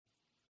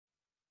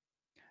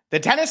The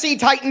Tennessee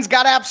Titans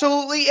got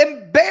absolutely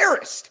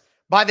embarrassed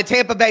by the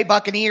Tampa Bay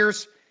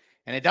Buccaneers,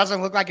 and it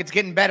doesn't look like it's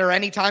getting better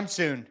anytime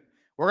soon.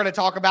 We're going to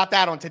talk about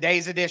that on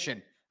today's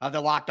edition of the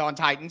Locked On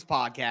Titans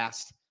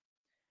podcast.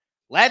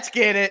 Let's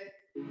get it.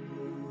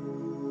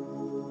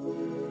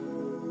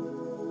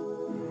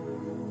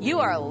 You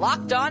are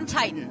Locked On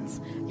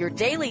Titans, your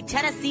daily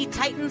Tennessee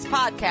Titans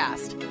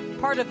podcast,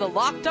 part of the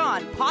Locked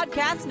On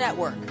Podcast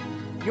Network,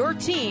 your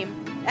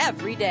team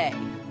every day.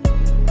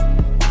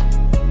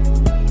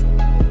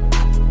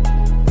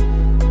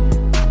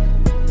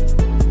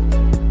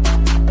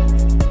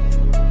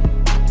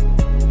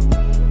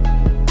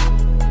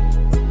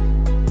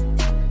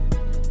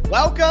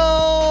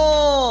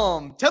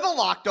 Welcome to the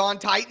Locked On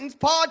Titans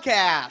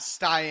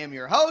podcast. I am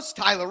your host,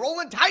 Tyler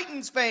Rowland.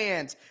 Titans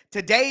fans,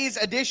 today's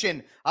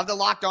edition of the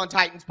Locked On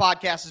Titans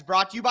podcast is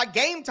brought to you by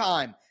Game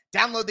Time.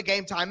 Download the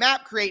Game Time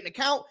app, create an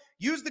account,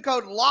 use the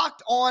code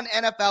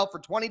LOCKEDONNFL for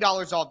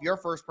 $20 off your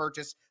first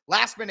purchase.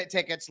 Last minute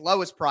tickets,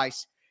 lowest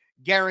price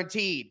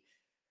guaranteed.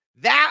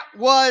 That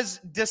was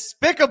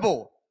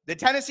despicable. The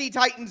Tennessee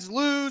Titans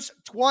lose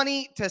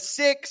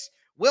 20-6.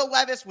 Will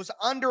Levis was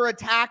under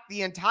attack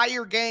the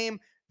entire game.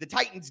 The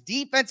Titans'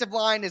 defensive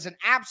line is an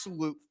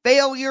absolute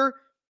failure.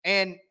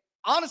 And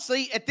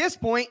honestly, at this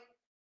point,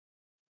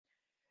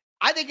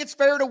 I think it's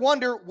fair to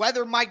wonder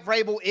whether Mike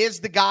Vrabel is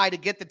the guy to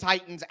get the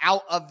Titans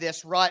out of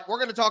this rut. We're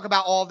going to talk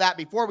about all of that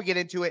before we get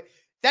into it.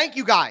 Thank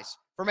you guys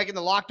for making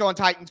the Locked On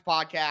Titans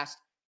podcast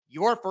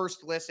your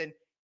first listen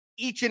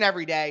each and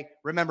every day.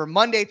 Remember,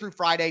 Monday through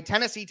Friday,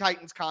 Tennessee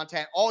Titans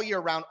content all year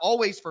round,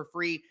 always for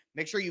free.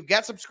 Make sure you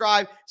get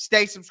subscribed,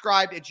 stay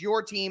subscribed. It's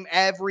your team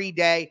every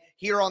day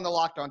here on the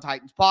Locked On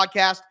Titans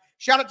podcast.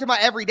 Shout out to my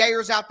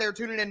everydayers out there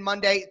tuning in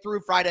Monday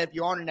through Friday. If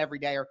you aren't an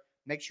everydayer,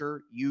 make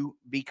sure you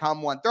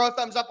become one. Throw a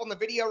thumbs up on the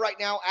video right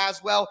now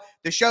as well.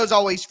 The show's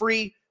always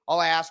free. All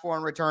I ask for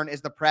in return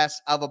is the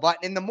press of a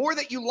button. And the more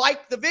that you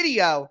like the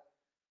video,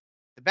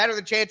 the better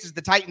the chances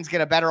the Titans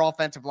get a better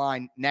offensive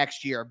line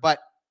next year. But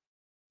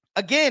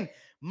again,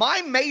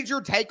 my major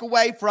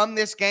takeaway from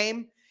this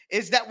game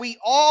is that we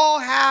all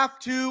have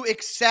to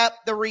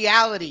accept the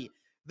reality.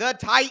 The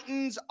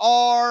Titans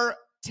are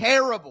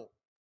terrible.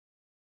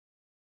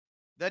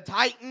 The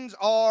Titans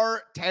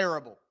are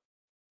terrible.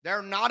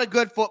 They're not a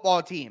good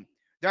football team.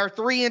 They're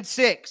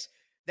 3-6.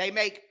 They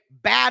make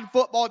bad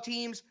football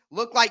teams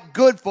look like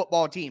good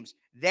football teams.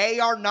 They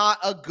are not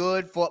a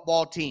good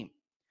football team.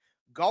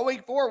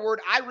 Going forward,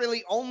 I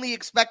really only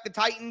expect the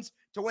Titans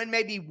to win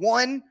maybe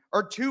one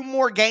or two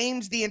more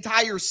games the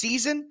entire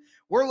season.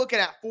 We're looking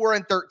at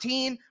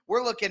 4-13.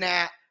 We're looking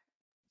at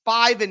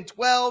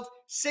 5-12.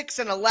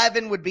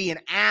 6-11 would be an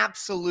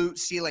absolute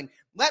ceiling.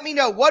 Let me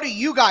know, what do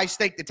you guys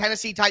think the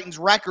Tennessee Titans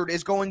record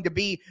is going to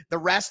be the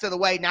rest of the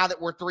way now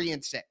that we're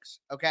 3-6,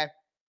 okay?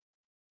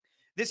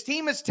 This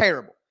team is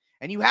terrible,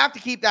 and you have to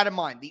keep that in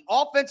mind. The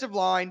offensive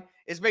line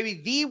is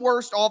maybe the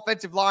worst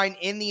offensive line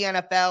in the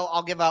NFL.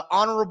 I'll give an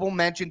honorable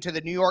mention to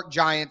the New York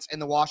Giants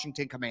and the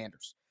Washington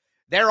Commanders.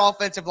 Their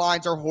offensive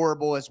lines are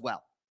horrible as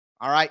well,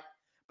 all right?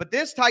 But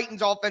this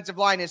Titans offensive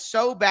line is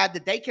so bad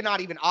that they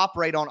cannot even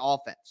operate on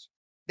offense.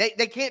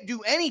 They can't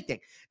do anything.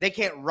 They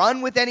can't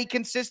run with any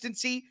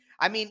consistency.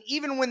 I mean,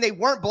 even when they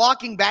weren't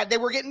blocking bad, they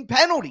were getting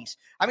penalties.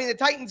 I mean, the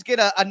Titans get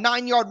a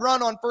 9-yard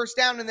run on first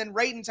down, and then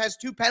Radens has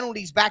 2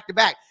 penalties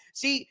back-to-back.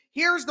 See,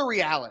 here's the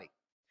reality.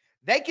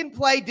 They can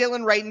play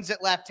Dylan Radens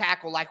at left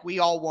tackle like we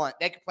all want.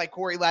 They can play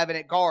Corey Levin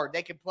at guard.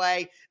 They can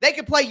play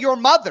your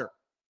mother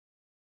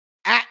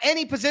at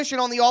any position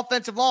on the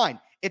offensive line.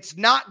 It's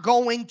not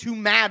going to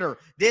matter.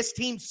 This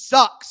team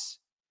sucks.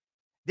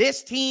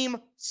 This team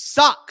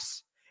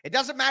sucks. It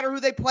doesn't matter who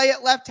they play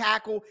at left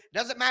tackle. It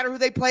doesn't matter who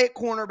they play at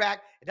cornerback.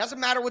 It doesn't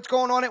matter what's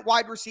going on at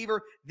wide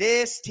receiver.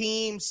 This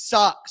team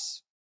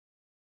sucks.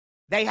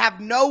 They have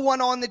no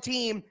one on the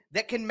team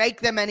that can make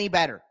them any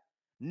better.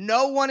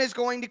 No one is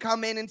going to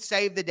come in and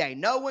save the day.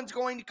 No one's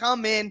going to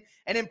come in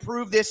and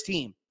improve this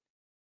team.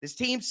 This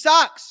team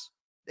sucks.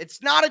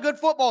 It's not a good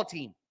football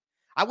team.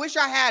 I wish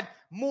I had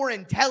more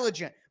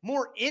intelligent,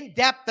 more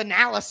in-depth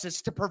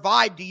analysis to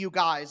provide to you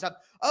guys of,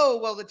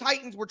 the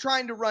Titans were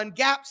trying to run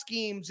gap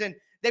schemes and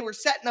they were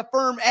setting a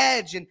firm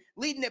edge and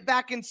leading it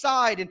back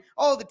inside. And,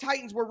 the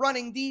Titans were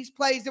running these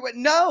plays.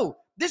 No,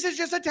 this is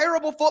just a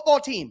terrible football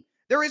team.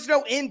 There is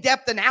no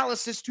in-depth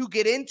analysis to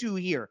get into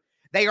here.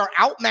 They are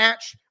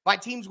outmatched by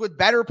teams with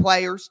better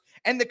players,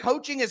 and the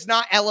coaching is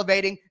not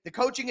elevating. The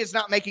coaching is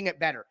not making it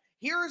better.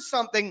 Here's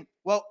something,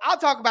 I'll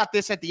talk about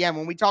this at the end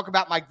when we talk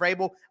about Mike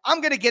Vrabel.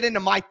 I'm going to get into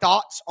my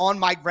thoughts on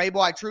Mike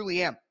Vrabel. I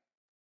truly am.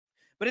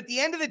 But at the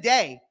end of the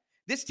day,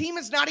 this team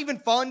is not even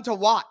fun to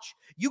watch.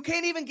 You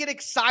can't even get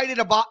excited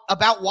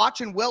about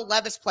watching Will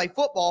Levis play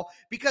football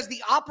because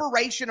the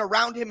operation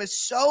around him is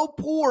so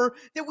poor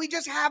that we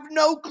just have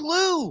no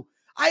clue.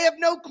 I have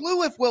no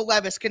clue if Will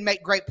Levis can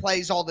make great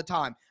plays all the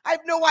time. I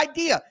have no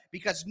idea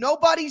because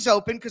nobody's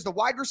open because the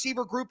wide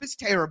receiver group is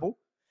terrible.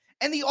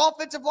 And the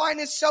offensive line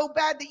is so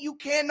bad that you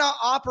cannot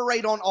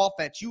operate on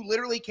offense. You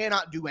literally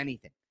cannot do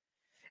anything.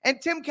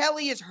 And Tim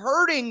Kelly is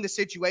hurting the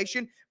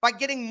situation by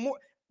getting more.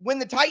 when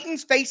the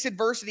Titans face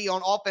adversity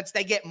on offense,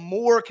 they get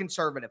more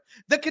conservative.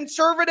 The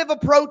conservative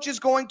approach is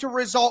going to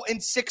result in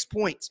 6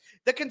 points.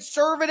 The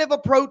conservative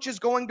approach is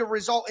going to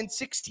result in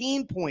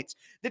 16 points.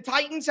 The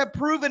Titans have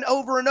proven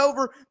over and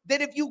over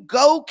that if you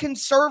go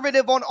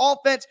conservative on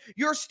offense,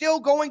 you're still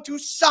going to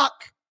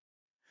suck.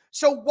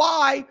 So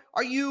why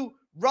are you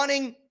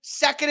running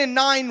 2nd and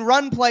 9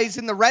 run plays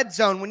in the red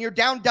zone when you're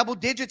down double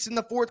digits in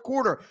the fourth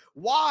quarter?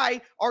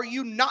 Why are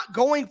you not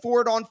going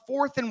for it on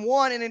 4th and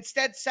 1 and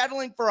instead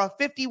settling for a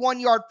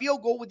 51-yard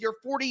field goal with your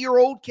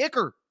 40-year-old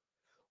kicker?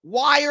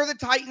 Why are the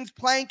Titans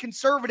playing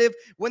conservative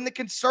when the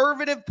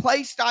conservative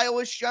play style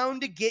is shown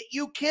to get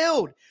you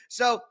killed?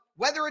 So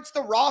whether it's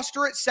the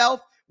roster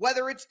itself,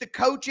 whether it's the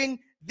coaching,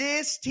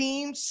 this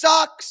team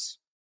sucks.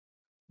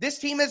 This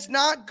team is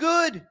not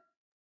good.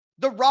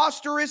 The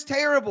roster is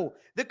terrible.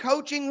 The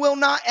coaching will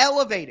not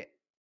elevate it.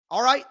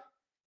 All right?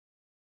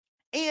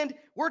 And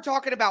we're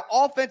talking about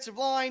offensive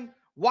line,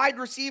 wide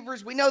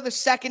receivers. We know the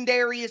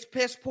secondary is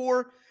piss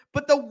poor.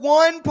 But the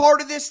one part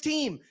of this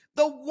team,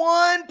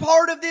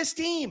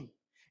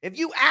 if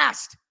you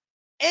asked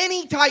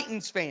any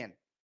Titans fan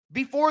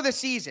before the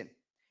season,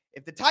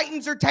 if the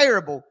Titans are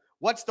terrible,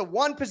 what's the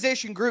one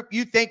position group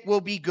you think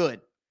will be good?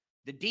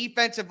 The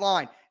defensive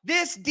line.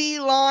 This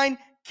D-line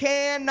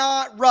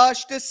cannot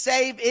rush to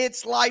save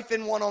its life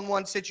in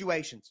one-on-one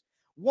situations.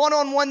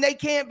 One-on-one, they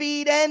can't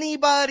beat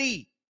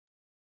anybody.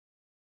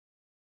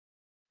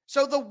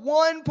 So the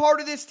one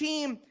part of this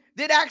team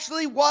that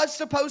actually was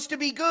supposed to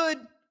be good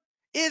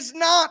is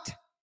not.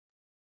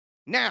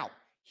 Now,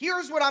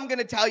 here's what I'm going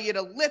to tell you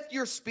to lift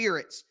your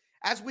spirits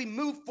as we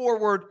move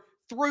forward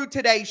through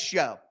today's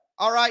show.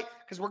 All right?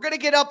 Because we're going to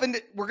get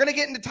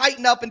into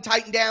tighten up and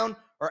tighten down,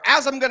 or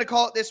as I'm going to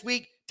call it this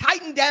week,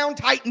 tighten down,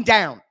 tighten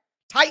down.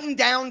 Tighten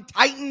down,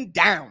 tighten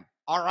down,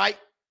 all right?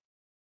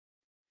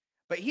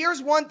 But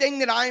here's one thing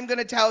that I am going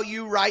to tell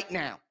you right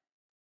now.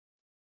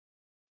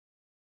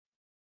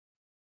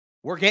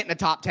 We're getting a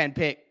top 10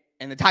 pick,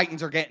 and the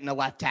Titans are getting a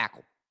left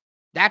tackle.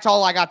 That's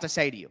all I got to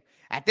say to you.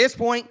 At this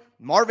point,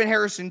 Marvin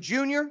Harrison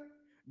Jr.,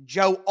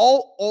 Joe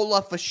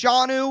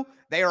Olafashanu,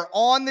 they are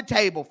on the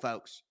table,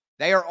 folks.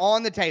 They are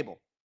on the table,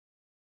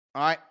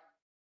 all right?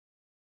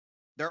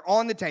 They're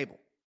on the table.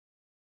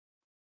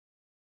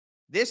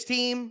 This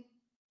team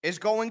is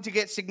going to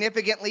get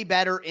significantly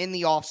better in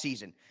the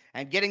offseason.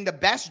 And getting the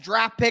best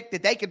draft pick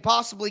that they could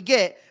possibly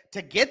get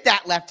to get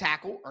that left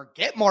tackle or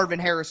get Marvin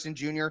Harrison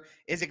Jr.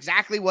 is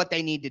exactly what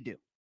they need to do.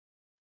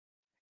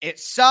 It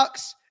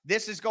sucks.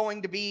 This is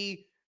going to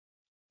be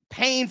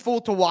painful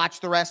to watch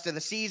the rest of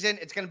the season.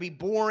 It's going to be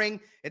boring.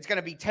 It's going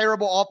to be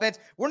terrible offense.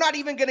 We're not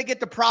even going to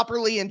get to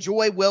properly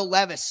enjoy Will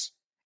Levis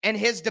and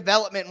his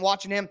development and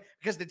watching him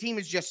because the team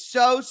is just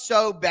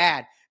so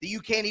bad that you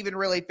can't even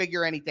really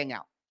figure anything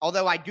out.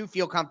 Although I do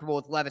feel comfortable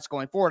with Levis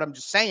going forward, I'm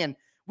just saying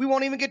we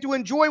won't even get to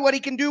enjoy what he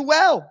can do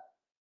well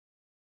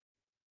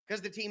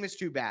because the team is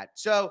too bad.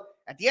 So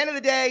at the end of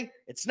the day,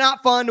 it's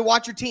not fun to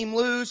watch your team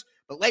lose.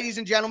 But ladies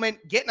and gentlemen,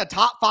 getting a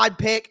top 5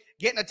 pick,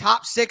 getting a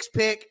top 6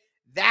 pick,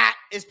 that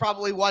is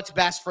probably what's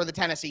best for the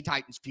Tennessee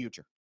Titans'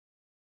 future.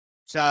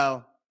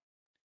 So,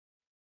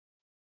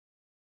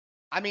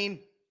 I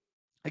mean,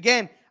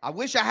 again, I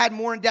wish I had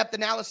more in-depth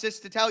analysis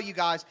to tell you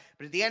guys,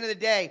 but at the end of the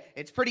day,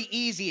 it's pretty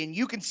easy, and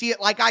you can see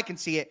it like I can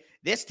see it.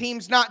 This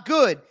team's not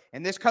good,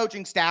 and this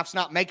coaching staff's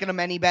not making them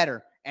any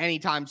better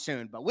anytime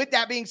soon. But with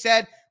that being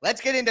said, let's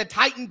get into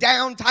tighten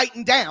down,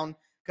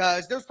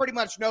 because there's pretty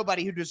much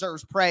nobody who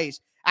deserves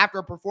praise after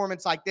a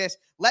performance like this.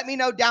 Let me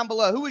know down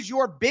below, who is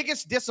your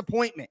biggest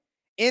disappointment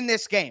in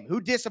this game?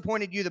 Who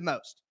disappointed you the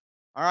most?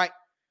 All right,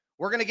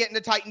 we're going to get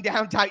into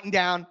tighten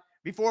down.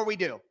 Before we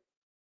do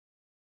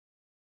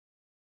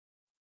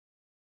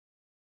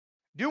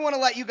want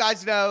to let you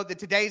guys know that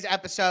today's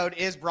episode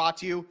is brought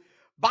to you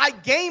by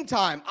Game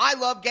Time. I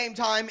love Game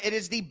Time. It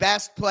is the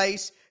best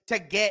place to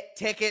get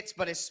tickets,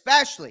 but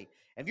especially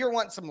if you're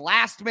wanting some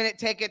last-minute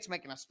tickets,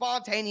 making a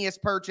spontaneous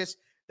purchase,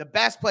 the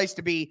best place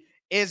to be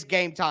is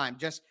Game Time.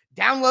 Just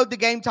download the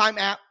Game Time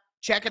app.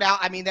 Check it out.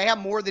 I mean, they have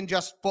more than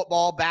just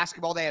football,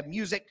 basketball. They have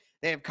music.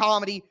 They have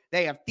comedy.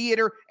 They have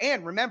theater.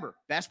 And remember,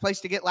 best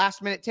place to get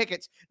last-minute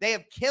tickets. They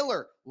have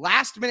killer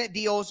last-minute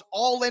deals,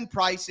 all-in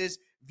prices,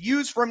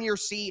 views from your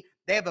seat.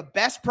 They have a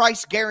best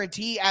price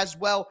guarantee as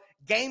well.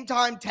 Game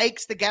Time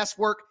takes the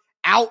guesswork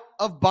out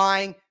of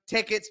buying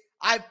tickets.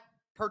 I've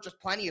purchased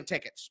plenty of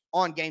tickets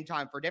on Game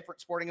Time for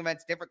different sporting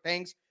events, different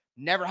things.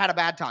 Never had a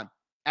bad time,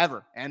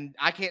 ever. And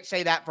I can't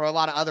say that for a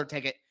lot of other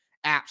ticket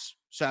apps.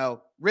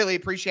 So really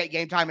appreciate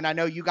Game Time, and I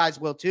know you guys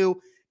will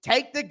too.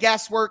 Take the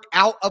guesswork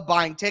out of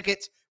buying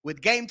tickets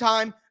with Game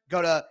Time.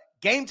 Go to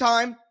Game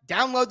Time,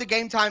 download the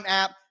Game Time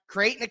app,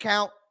 create an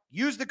account,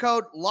 use the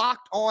code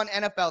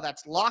LOCKEDONNFL.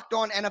 That's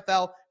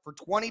LOCKEDONNFL for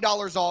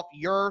 $20 off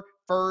your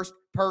first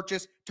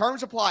purchase.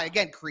 Terms apply.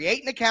 Again,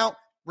 create an account,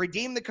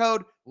 redeem the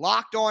code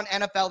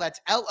LOCKEDONNFL. That's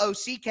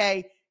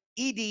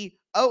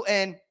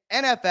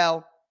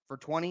LOCKEDONNFL for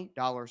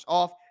 $20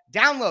 off.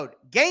 Download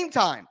Game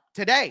Time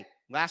today.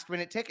 Last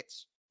minute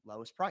tickets,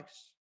 lowest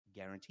price,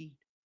 guaranteed.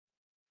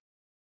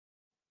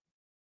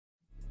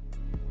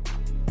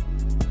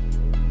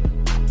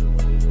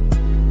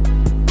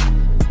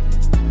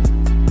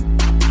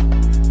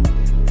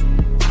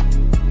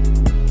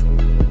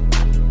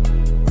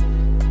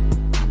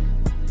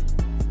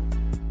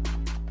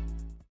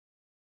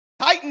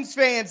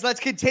 fans, let's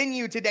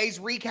continue today's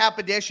recap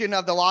edition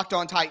of the Locked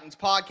On Titans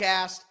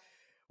podcast.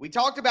 We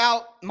talked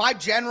about my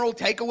general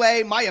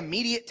takeaway, my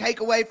immediate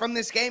takeaway from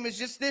this game is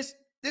just this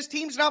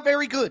team's not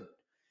very good.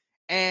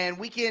 And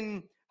we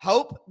can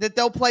hope that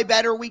they'll play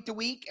better week to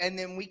week, and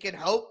then we can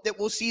hope that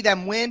we'll see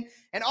them win.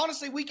 And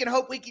honestly, we can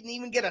hope we can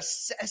even get a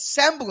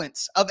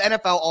semblance of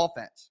NFL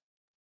offense.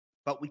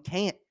 But we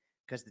can't,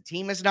 because the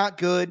team is not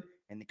good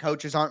and the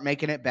coaches aren't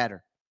making it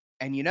better.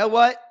 And you know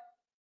what?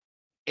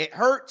 It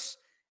hurts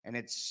and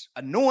it's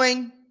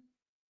annoying,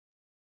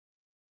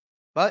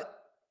 but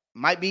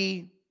might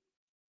be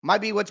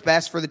what's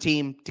best for the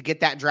team to get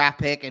that draft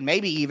pick. And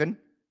maybe even, if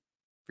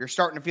you're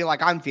starting to feel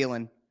like I'm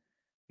feeling,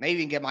 maybe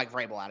even get Mike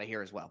Vrabel out of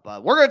here as well.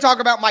 But we're going to talk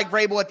about Mike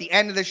Vrabel at the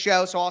end of the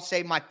show, so I'll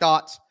save my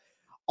thoughts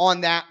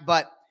on that.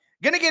 But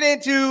going to get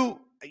into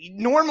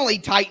normally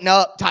tighten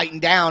up, tighten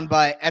down,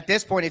 but at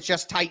this point it's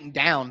just tighten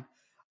down.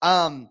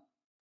 I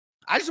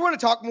just want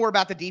to talk more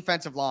about the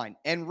defensive line.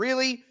 And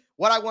really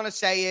what I want to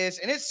say is,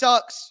 and it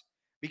sucks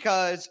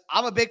because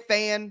I'm a big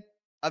fan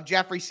of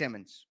Jeffrey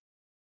Simmons.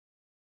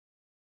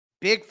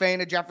 Big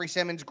fan of Jeffrey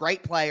Simmons,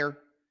 great player,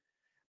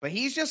 but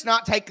he's just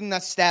not taking the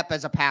step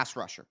as a pass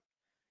rusher.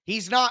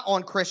 He's not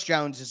on Chris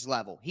Jones's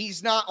level.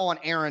 He's not on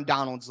Aaron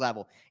Donald's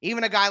level.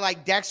 Even a guy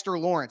like Dexter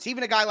Lawrence,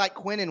 even a guy like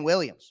Quinnen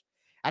Williams.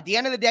 At the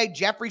end of the day,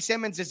 Jeffrey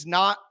Simmons is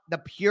not the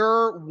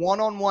pure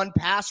one-on-one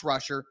pass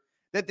rusher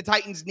that the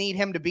Titans need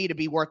him to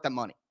be worth the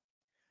money.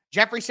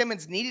 Jeffrey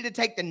Simmons needed to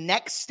take the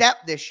next step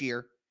this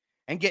year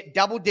and get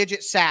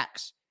double-digit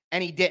sacks,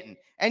 and he didn't.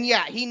 And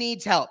yeah, he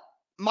needs help.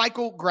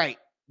 Michael, great.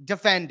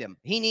 Defend him.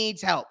 He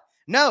needs help.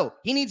 No,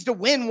 he needs to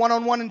win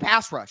one-on-one in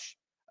pass rush,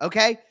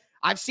 okay?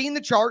 I've seen the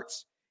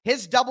charts.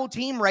 His double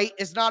team rate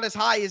is not as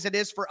high as it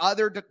is for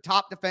other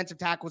top defensive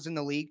tackles in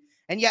the league,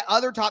 and yet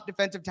other top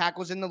defensive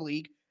tackles in the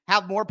league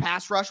have more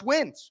pass rush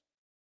wins,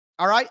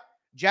 all right?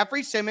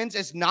 Jeffrey Simmons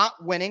is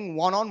not winning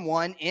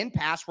one-on-one in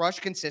pass rush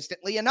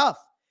consistently enough.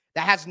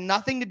 That has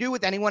nothing to do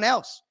with anyone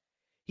else.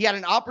 He had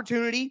an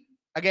opportunity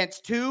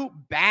against two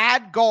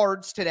bad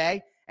guards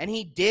today, and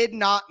he did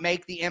not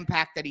make the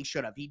impact that he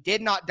should have. He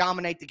did not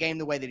dominate the game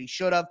the way that he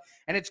should have,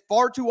 and it's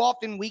far too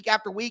often, week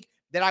after week,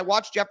 that I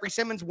watch Jeffrey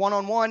Simmons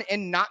one-on-one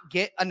and not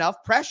get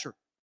enough pressure.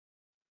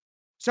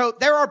 So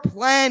there are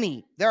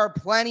plenty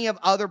of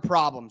other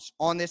problems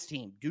on this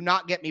team. Do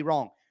not get me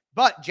wrong.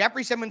 But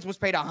Jeffrey Simmons was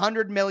paid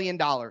 $100 million,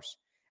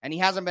 and he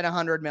hasn't been a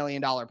 $100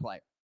 million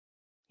player.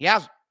 He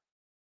hasn't.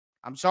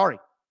 I'm sorry.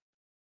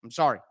 It's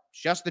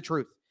just the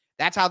truth.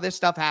 That's how this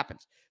stuff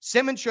happens.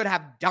 Simmons should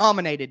have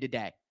dominated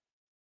today,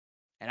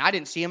 and I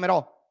didn't see him at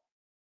all.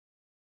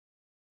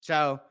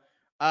 So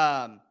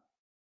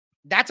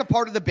that's a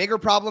part of the bigger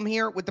problem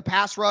here with the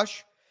pass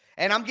rush,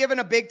 and I'm giving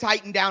a big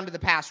tighten down to the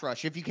pass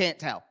rush, if you can't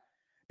tell.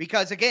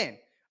 Because, again,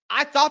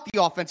 I thought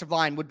the offensive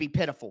line would be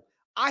pitiful.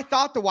 I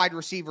thought the wide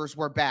receivers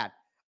were bad.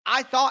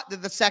 I thought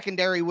that the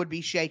secondary would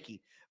be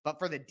shaky. But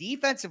for the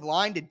defensive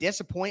line to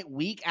disappoint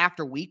week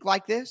after week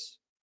like this,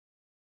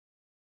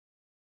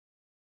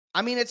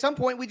 I mean, at some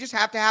point, we just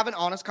have to have an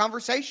honest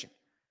conversation.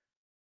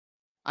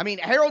 I mean,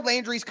 Harold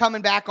Landry's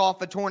coming back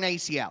off a torn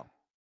ACL.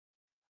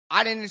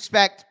 I didn't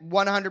expect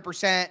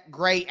 100%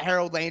 great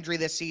Harold Landry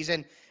this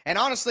season. And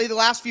honestly, the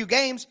last few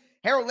games,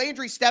 Harold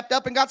Landry stepped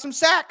up and got some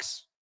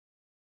sacks.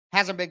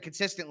 Hasn't been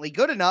consistently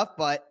good enough,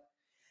 but...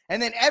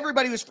 And then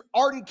everybody was...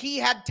 Arden Key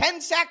had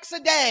 10 sacks a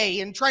day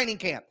in training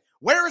camp.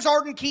 Where is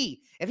Arden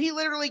Key? If he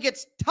literally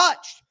gets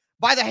touched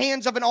by the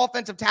hands of an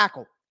offensive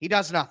tackle, he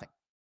does nothing.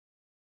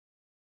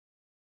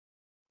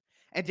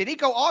 And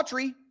Danico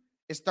Autry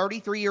is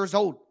 33 years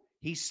old.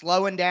 He's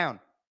slowing down.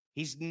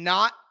 He's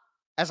not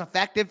as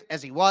effective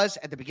as he was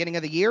at the beginning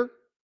of the year.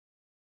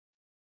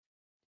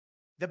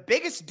 The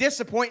biggest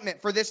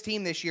disappointment for this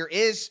team this year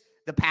is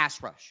the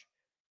pass rush.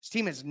 This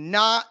team has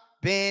not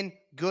been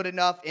good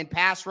enough in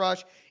pass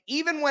rush.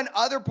 Even when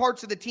other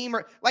parts of the team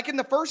are, like in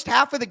the first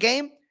half of the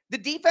game, the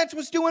defense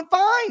was doing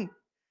fine.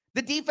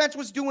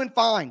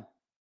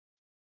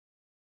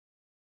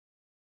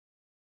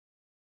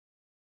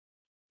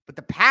 But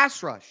the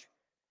pass rush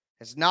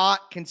has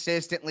not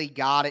consistently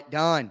got it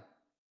done.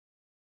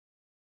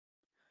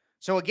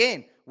 So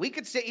again, we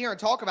could sit here and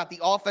talk about the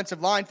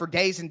offensive line for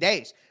days and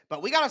days,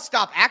 but we got to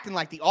stop acting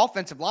like the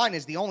offensive line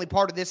is the only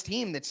part of this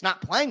team that's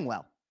not playing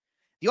well.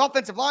 The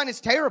offensive line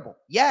is terrible,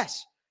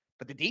 yes,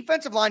 but the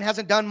defensive line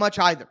hasn't done much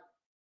either.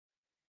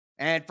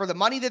 And for the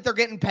money that they're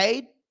getting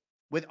paid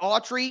with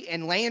Autry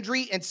and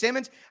Landry and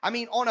Simmons, I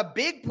mean, on a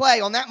big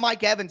play, on that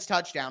Mike Evans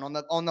touchdown,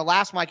 on the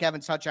last Mike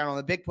Evans touchdown, on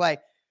the big play,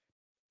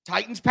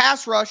 Titans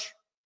pass rush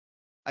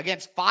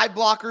against 5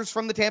 blockers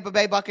from the Tampa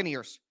Bay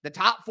Buccaneers, the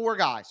top 4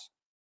 guys.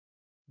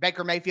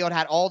 Baker Mayfield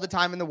had all the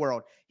time in the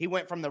world. He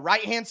went from the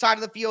right-hand side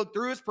of the field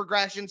through his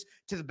progressions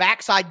to the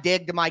backside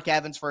dig to Mike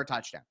Evans for a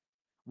touchdown.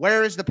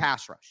 Where is the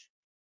pass rush?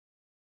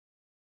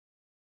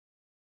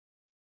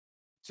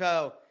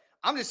 So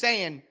I'm just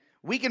saying,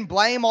 we can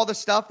blame all the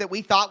stuff that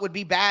we thought would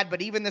be bad,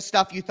 but even the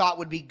stuff you thought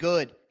would be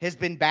good has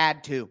been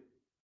bad too.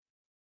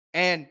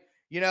 And,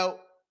 you know,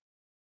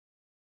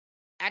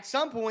 at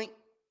some point,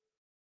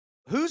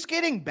 who's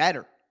getting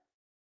better?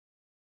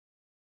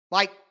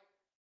 Like,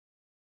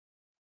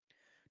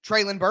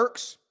 Traylon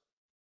Burks,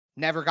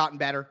 never gotten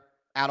better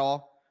at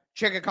all.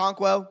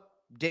 Chikakonkwo,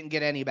 didn't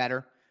get any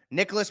better.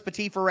 Nicholas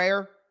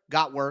Petit-Ferrer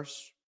got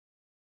worse.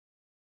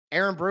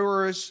 Aaron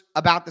Brewer is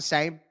about the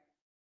same.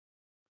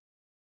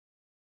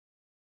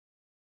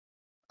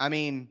 I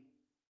mean,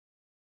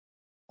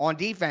 on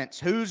defense,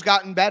 who's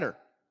gotten better?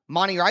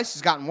 Monty Rice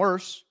has gotten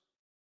worse.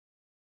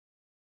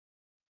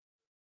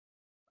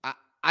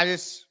 I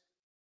just,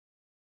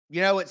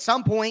 at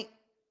some point,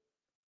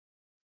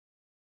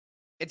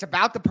 it's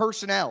about the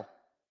personnel.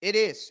 It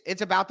is.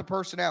 It's about the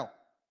personnel.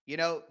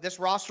 This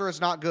roster is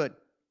not good.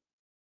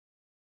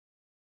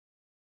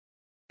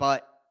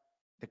 But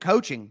the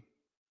coaching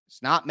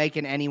is not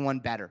making anyone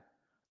better.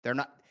 They're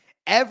not.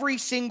 Every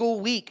single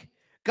week,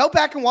 go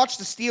back and watch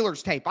the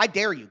Steelers tape. I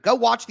dare you. Go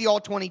watch the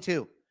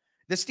All-22.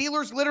 The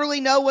Steelers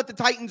literally know what the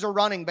Titans are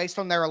running based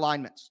on their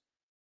alignments.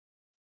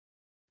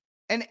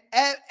 And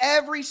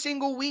every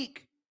single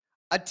week,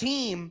 a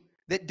team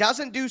that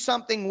doesn't do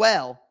something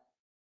well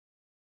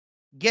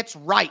gets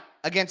right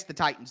against the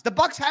Titans. The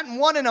Bucs hadn't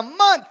won in a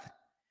month,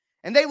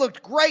 and they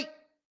looked great.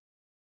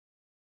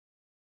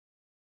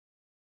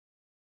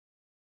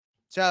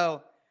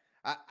 So,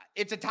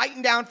 it's a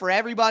tighten down for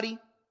everybody.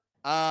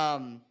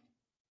 Tighten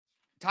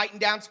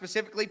down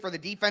specifically for the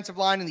defensive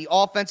line and the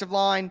offensive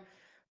line.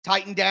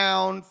 Tighten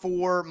down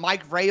for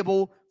Mike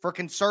Vrabel for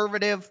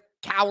conservative,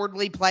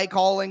 cowardly play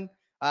calling.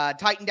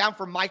 Tighten down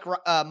for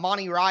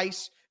Monty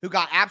Rice, who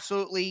got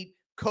absolutely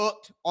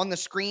cooked on the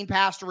screen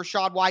pass to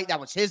Rachaad White. That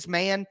was his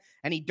man,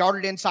 and he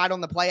darted inside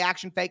on the play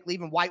action fake,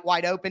 leaving White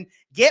wide open.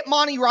 Get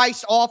Monty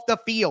Rice off the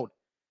field.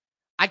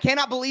 I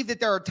cannot believe that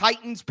there are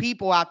Titans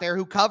people out there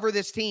who cover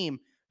this team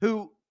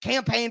who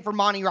campaign for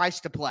Monty Rice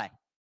to play.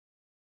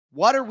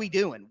 What are we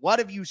doing? What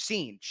have you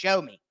seen?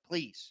 Show me,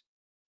 please.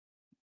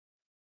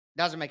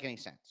 Doesn't make any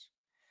sense.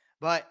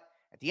 But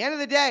at the end of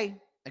the day,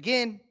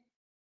 again,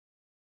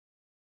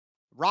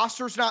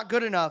 roster's not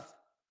good enough,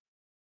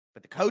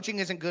 but the coaching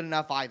isn't good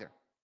enough either.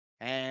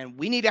 And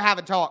we need to have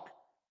a talk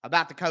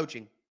about the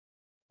coaching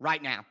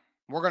right now.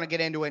 We're going to get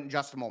into it in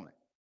just a moment.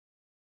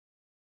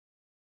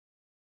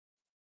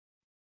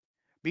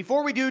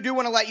 Before we do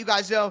want to let you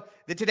guys know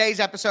that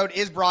today's episode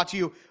is brought to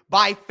you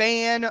by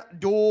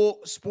FanDuel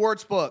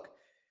Sportsbook.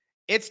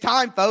 It's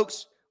time,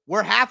 folks.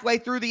 We're halfway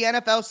through the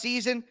NFL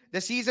season.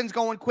 The season's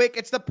going quick.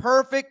 It's the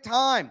perfect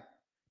time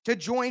to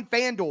join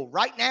FanDuel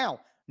right now.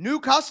 New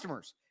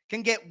customers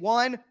can get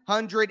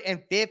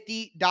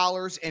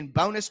 $150 in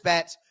bonus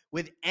bets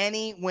with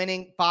any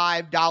winning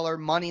 $5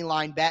 money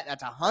line bet.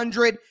 That's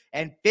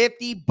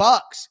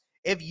 $150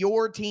 if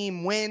your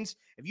team wins.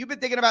 If you've been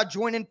thinking about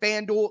joining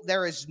FanDuel,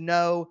 there is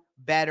no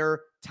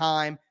better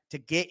time to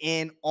get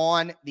in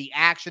on the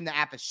action. The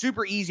app is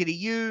super easy to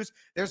use.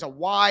 There's a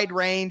wide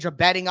range of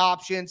betting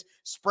options,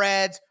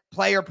 spreads,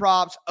 player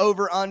props,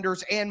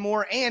 over-unders, and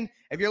more. And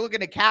if you're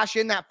looking to cash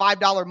in that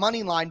 $5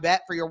 money line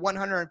bet for your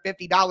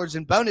 $150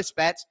 in bonus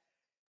bets,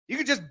 you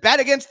can just bet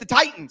against the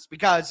Titans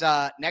because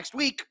next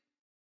week,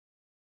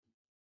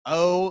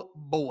 oh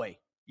boy,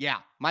 yeah,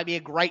 might be a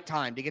great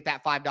time to get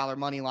that $5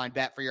 money line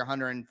bet for your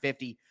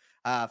 150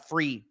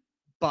 free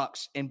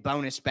bucks in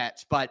bonus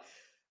bets. But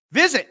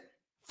visit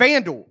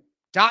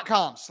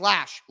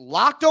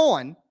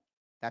FanDuel.com/LockedOn.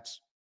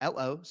 That's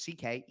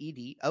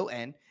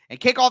LOCKEDON. And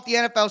kick off the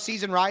NFL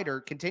season right,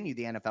 or continue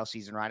the NFL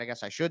season right, I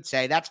guess I should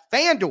say. That's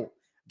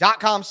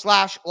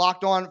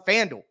FanDuel.com/LockedOn.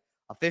 FanDuel,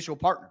 official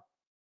partner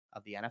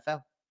of the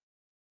NFL.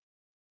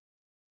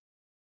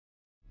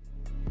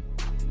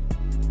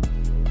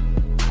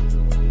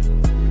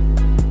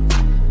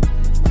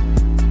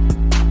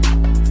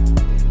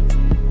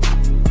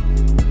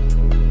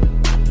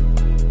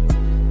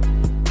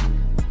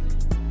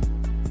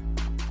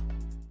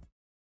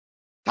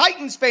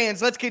 Titans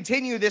fans, let's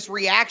continue this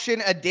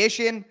reaction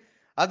edition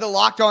of the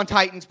Locked On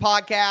Titans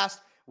podcast.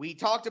 We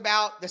talked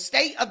about the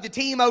state of the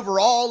team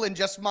overall, and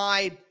just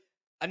my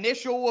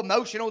initial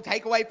emotional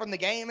takeaway from the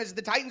game is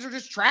the Titans are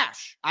just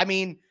trash. I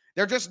mean,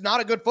 they're just not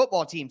a good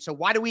football team. So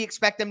why do we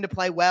expect them to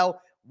play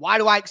well? Why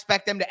do I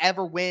expect them to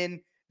ever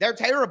win? They're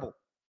terrible.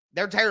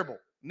 They're terrible.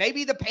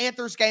 Maybe the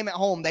Panthers game at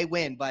home, they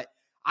win, but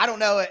I don't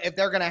know if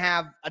they're going to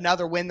have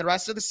another win the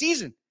rest of the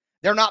season.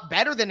 They're not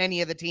better than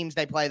any of the teams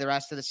they play the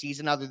rest of the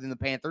season other than the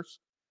Panthers.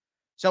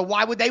 So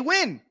why would they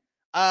win?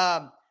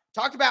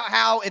 Talked about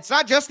how it's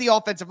not just the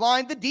offensive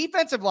line. The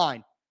defensive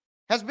line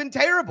has been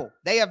terrible.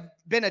 They have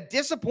been a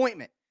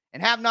disappointment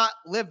and have not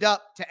lived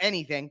up to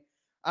anything.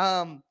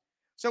 So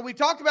we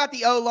talked about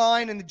the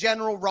O-line and the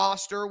general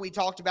roster. We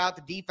talked about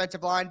the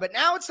defensive line, but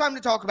now it's time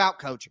to talk about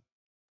coaching.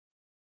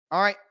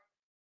 All right.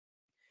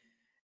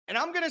 And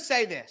I'm going to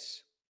say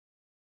this,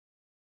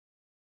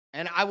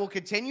 and I will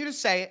continue to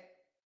say it.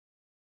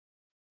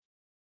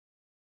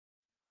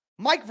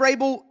 Mike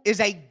Vrabel is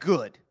a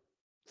good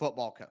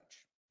football coach.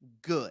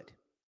 Good.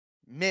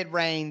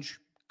 Mid-range,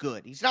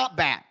 good. He's not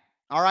bad,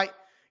 all right?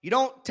 You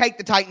don't take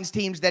the Titans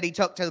teams that he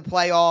took to the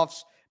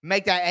playoffs,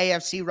 make that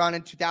AFC run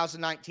in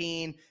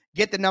 2019,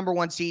 get the number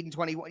one seed in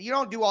 21. You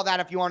don't do all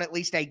that if you aren't at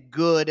least a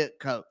good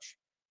coach.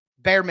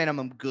 Bare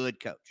minimum, good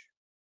coach.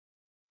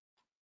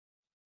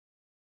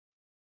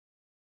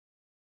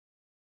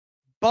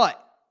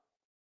 But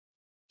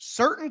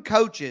certain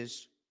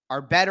coaches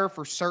are better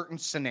for certain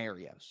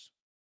scenarios.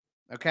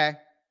 Okay?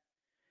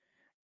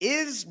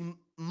 Is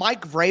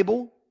Mike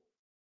Vrabel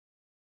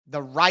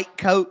the right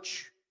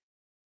coach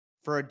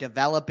for a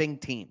developing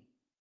team?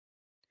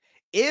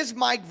 Is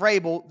Mike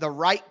Vrabel the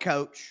right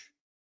coach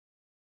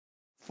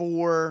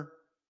for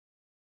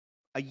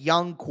a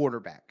young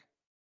quarterback?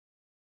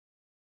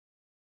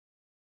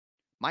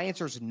 My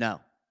answer is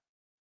no.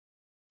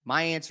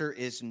 My answer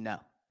is no.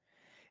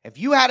 If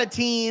you had a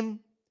team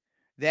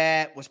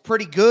that was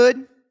pretty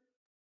good,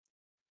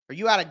 or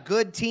you had a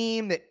good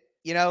team that,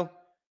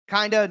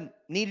 kind of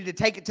needed to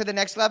take it to the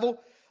next level,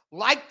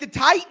 like the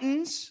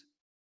Titans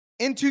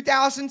in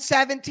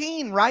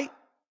 2017, right?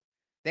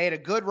 They had a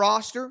good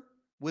roster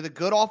with a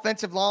good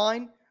offensive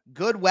line,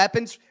 good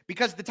weapons,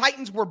 because the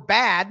Titans were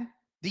bad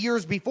the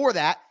years before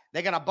that.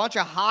 They got a bunch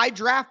of high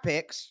draft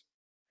picks.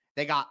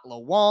 They got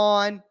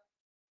Lawan.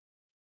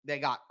 They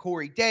got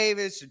Corey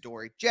Davis,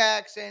 Adoree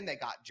Jackson. They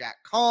got Jack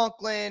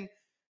Conklin.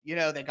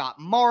 They got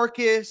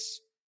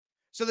Marcus.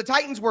 So the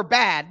Titans were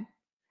bad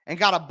and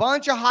got a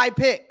bunch of high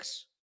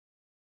picks.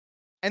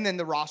 And then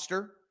the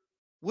roster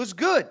was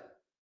good.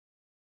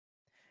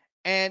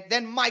 And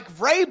then Mike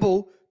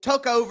Vrabel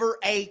took over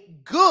a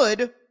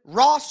good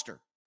roster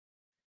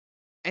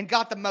and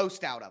got the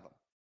most out of them.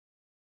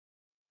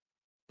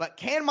 But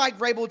can Mike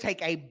Vrabel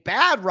take a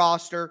bad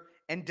roster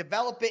and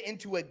develop it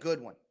into a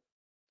good one?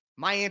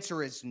 My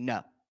answer is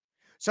no.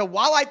 So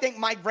while I think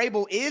Mike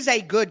Vrabel is a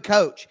good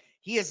coach,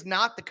 he is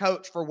not the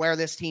coach for where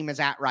this team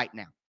is at right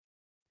now.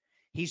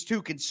 He's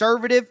too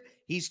conservative.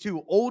 He's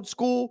too old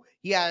school.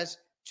 He has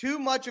too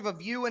much of a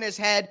view in his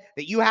head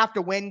that you have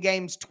to win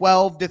games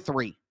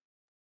 12-3.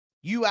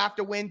 You have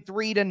to win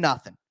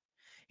 3-0.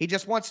 He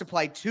just wants to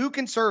play too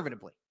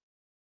conservatively.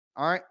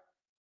 All right.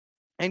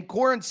 And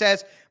Corin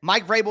says,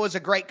 Mike Vrabel is a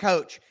great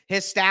coach.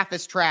 His staff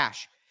is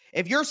trash.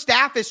 If your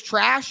staff is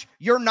trash,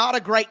 you're not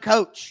a great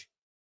coach.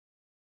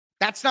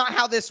 That's not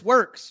how this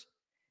works.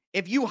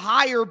 If you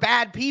hire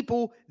bad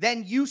people,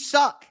 then you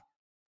suck.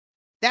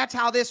 That's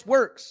how this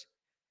works.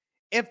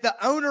 If the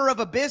owner of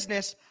a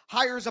business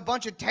hires a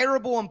bunch of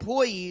terrible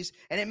employees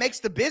and it makes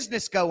the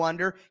business go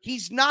under,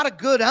 he's not a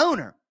good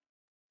owner.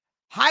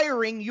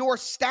 Hiring your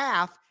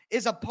staff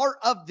is a part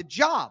of the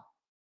job.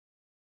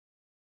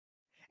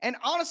 And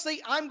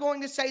honestly, I'm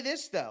going to say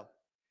this, though.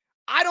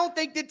 I don't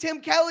think that Tim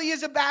Kelly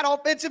is a bad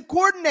offensive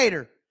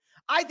coordinator.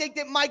 I think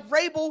that Mike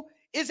Vrabel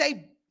is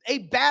a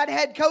bad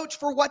head coach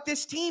for what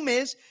this team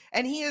is,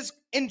 and he is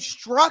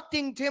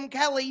instructing Tim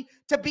Kelly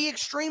to be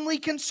extremely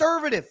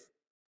conservative.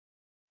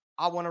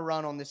 I want to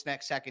run on this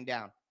next second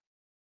down.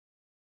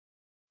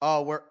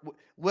 Oh,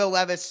 Will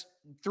Levis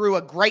threw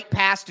a great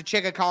pass to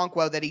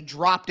Chigakonkwo that he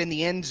dropped in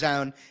the end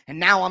zone, and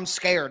now I'm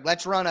scared.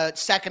 Let's run a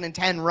 2nd and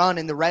 10 run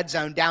in the red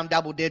zone down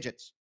double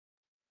digits.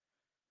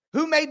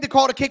 Who made the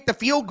call to kick the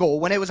field goal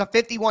when it was a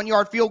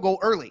 51-yard field goal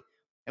early?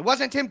 It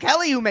wasn't Tim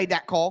Kelly who made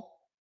that call.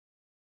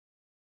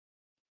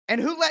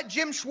 And who let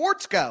Jim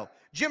Schwartz go?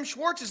 Jim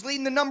Schwartz is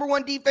leading the number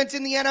 1 defense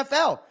in the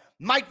NFL.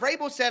 Mike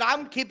Vrabel said,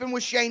 I'm keeping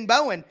with Shane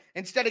Bowen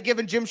instead of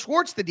giving Jim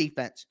Schwartz the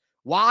defense.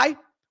 Why?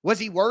 Was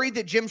he worried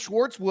that Jim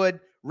Schwartz would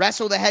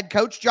wrestle the head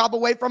coach job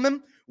away from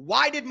him?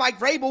 Why did Mike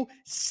Vrabel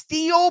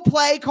steal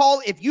play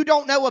call? If you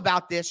don't know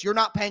about this, you're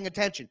not paying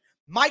attention.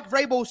 Mike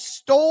Vrabel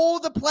stole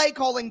the play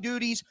calling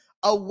duties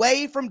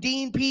away from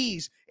Dean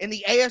Pease in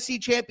the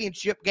AFC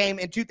Championship game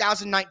in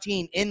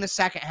 2019 in the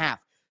second half.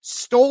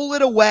 Stole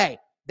it away.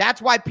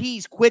 That's why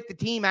Pease quit the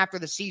team after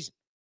the season.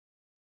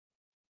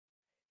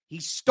 He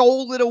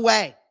stole it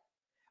away.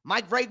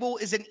 Mike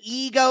Vrabel is an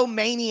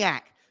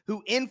egomaniac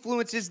who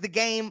influences the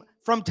game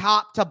from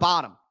top to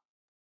bottom.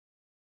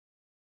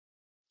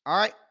 All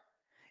right?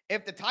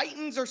 If the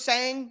Titans are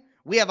saying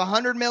we have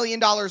 $100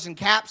 million in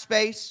cap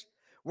space,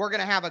 we're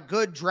going to have a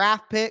good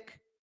draft pick,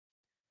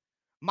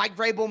 Mike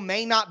Vrabel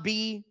may not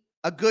be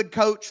a good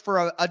coach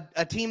for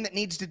a team that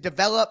needs to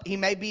develop. He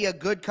may be a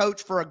good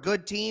coach for a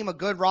good team, a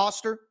good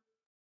roster.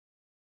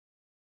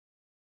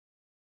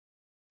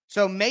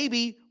 So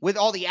maybe with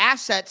all the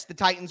assets the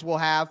Titans will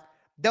have,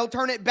 they'll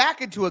turn it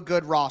back into a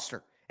good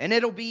roster. And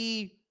it'll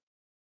be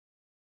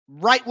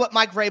right what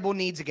Mike Vrabel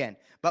needs again.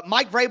 But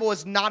Mike Vrabel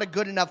is not a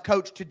good enough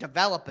coach to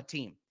develop a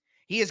team.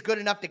 He is good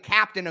enough to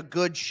captain a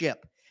good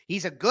ship.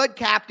 He's a good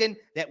captain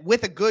that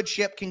with a good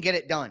ship can get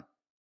it done.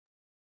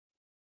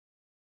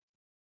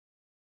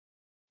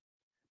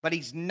 But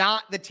he's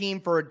not the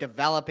team for a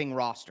developing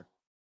roster.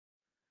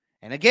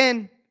 And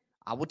again,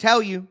 I will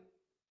tell you,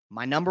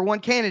 my number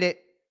 1 candidate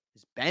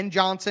is Ben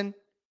Johnson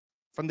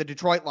from the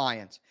Detroit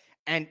Lions.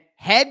 And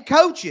head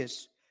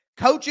coaches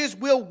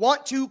will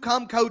want to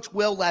come coach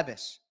Will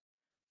Levis.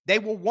 They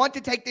will want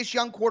to take this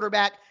young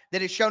quarterback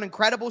that has shown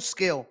incredible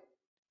skill,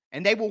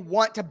 and they will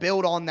want to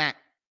build on that.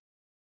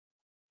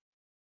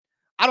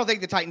 I don't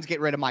think the Titans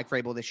get rid of Mike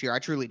Vrabel this year. I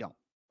truly don't.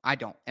 I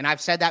don't. And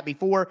I've said that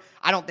before.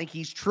 I don't think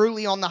he's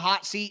truly on the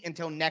hot seat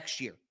until next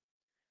year.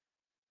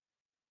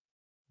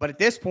 But at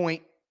this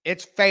point,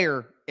 it's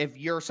fair if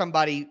you're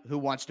somebody who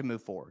wants to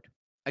move forward.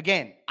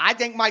 Again, I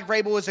think Mike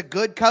Vrabel is a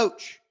good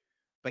coach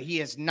but he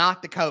is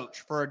not the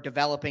coach for a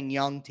developing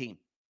young team.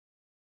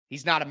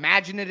 He's not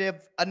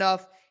imaginative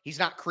enough. He's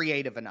not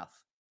creative enough.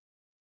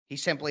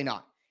 He's simply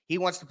not. He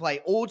wants to play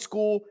old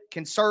school,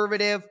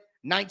 conservative,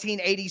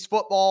 1980s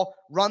football,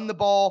 run the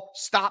ball,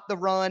 stop the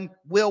run,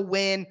 will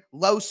win,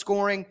 low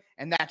scoring,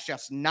 and that's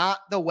just not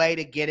the way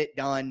to get it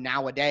done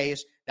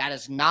nowadays. That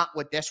is not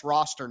what this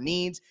roster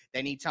needs.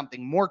 They need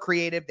something more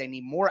creative. They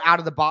need more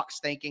out-of-the-box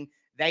thinking.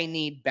 They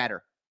need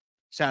better.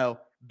 So,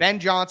 Ben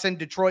Johnson,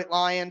 Detroit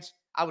Lions,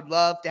 I would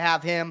love to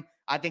have him.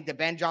 I think that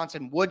Ben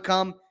Johnson would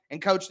come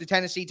and coach the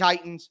Tennessee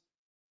Titans.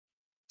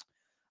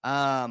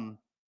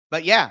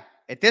 But yeah,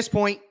 at this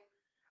point,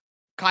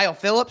 Kyle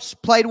Phillips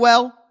played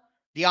well.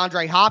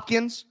 DeAndre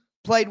Hopkins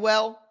played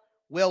well.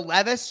 Will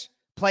Levis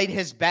played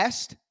his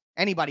best.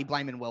 Anybody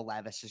blaming Will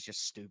Levis is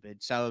just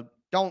stupid. So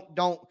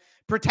don't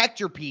protect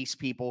your peace,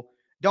 people.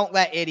 Don't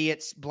let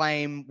idiots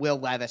blame Will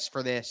Levis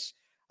for this.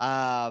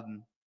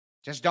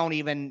 Just don't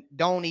even.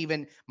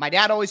 My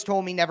dad always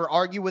told me never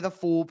argue with a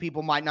fool.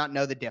 People might not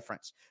know the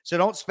difference. So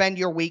don't spend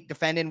your week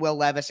defending Will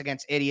Levis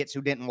against idiots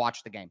who didn't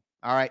watch the game.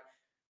 All right.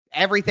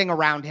 Everything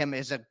around him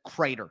is a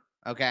crater.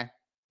 Okay.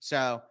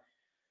 So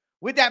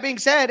with that being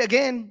said,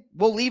 again,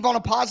 we'll leave on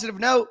a positive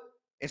note.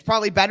 It's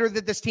probably better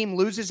that this team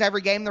loses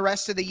every game the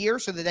rest of the year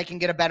so that they can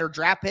get a better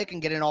draft pick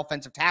and get an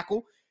offensive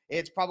tackle.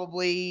 It's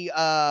probably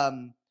a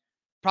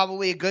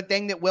good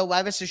thing that Will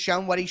Levis has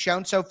shown what he's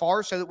shown so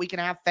far so that we can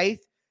have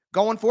faith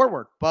going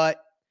forward.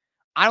 But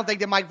I don't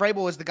think that Mike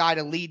Vrabel is the guy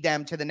to lead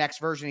them to the next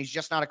version. He's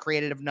just not a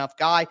creative enough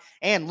guy.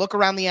 And look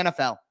around the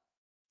NFL.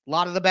 A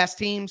lot of the best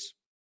teams,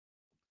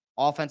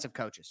 offensive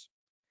coaches.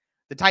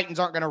 The Titans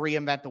aren't going to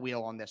reinvent the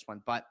wheel on this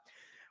one. But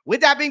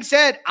with that being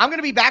said, I'm going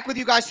to be back with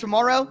you guys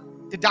tomorrow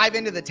to dive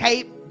into the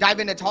tape, dive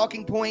into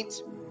talking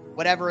points,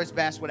 whatever is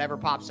best, whatever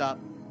pops up,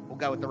 we'll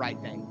go with the right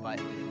thing.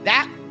 But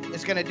that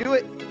is going to do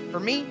it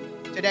for me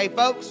today,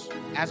 folks.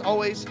 As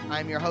always,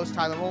 I'm your host,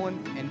 Tyler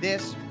Rowland, and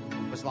this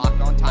was Locked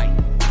On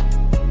Titans.